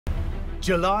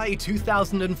July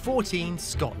 2014,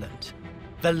 Scotland.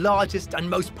 The largest and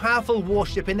most powerful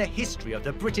warship in the history of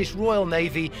the British Royal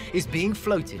Navy is being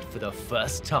floated for the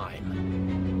first time.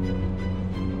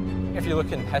 If you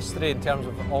look in history in terms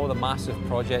of all the massive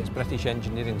projects British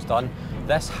engineering's done,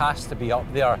 this has to be up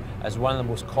there as one of the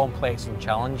most complex and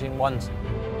challenging ones.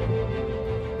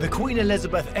 The Queen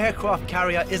Elizabeth aircraft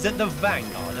carrier is at the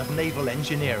vanguard of naval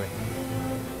engineering.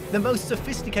 The most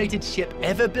sophisticated ship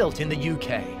ever built in the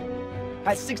UK.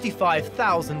 At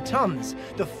 65,000 tons,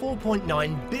 the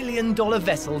 $4.9 billion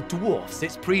vessel dwarfs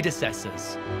its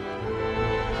predecessors.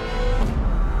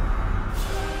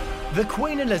 The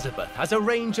Queen Elizabeth has a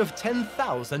range of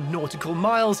 10,000 nautical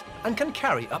miles and can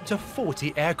carry up to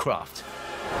 40 aircraft,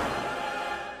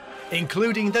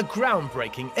 including the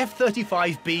groundbreaking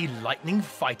F-35B Lightning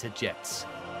fighter jets.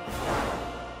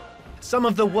 Some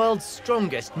of the world's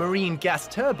strongest marine gas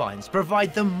turbines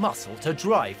provide the muscle to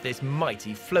drive this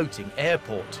mighty floating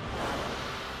airport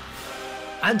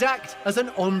and act as an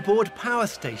onboard power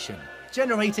station,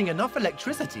 generating enough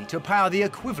electricity to power the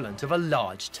equivalent of a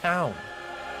large town.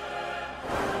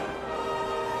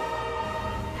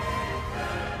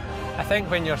 I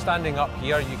think when you're standing up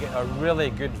here, you get a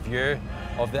really good view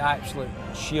of the absolute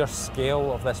sheer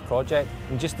scale of this project,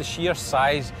 and just the sheer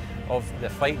size of the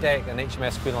flight deck in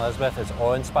HMS Queen Elizabeth is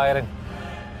awe-inspiring.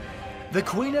 The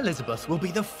Queen Elizabeth will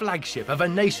be the flagship of a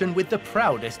nation with the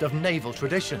proudest of naval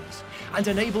traditions and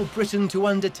enable Britain to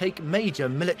undertake major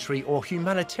military or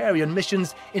humanitarian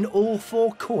missions in all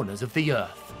four corners of the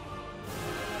earth.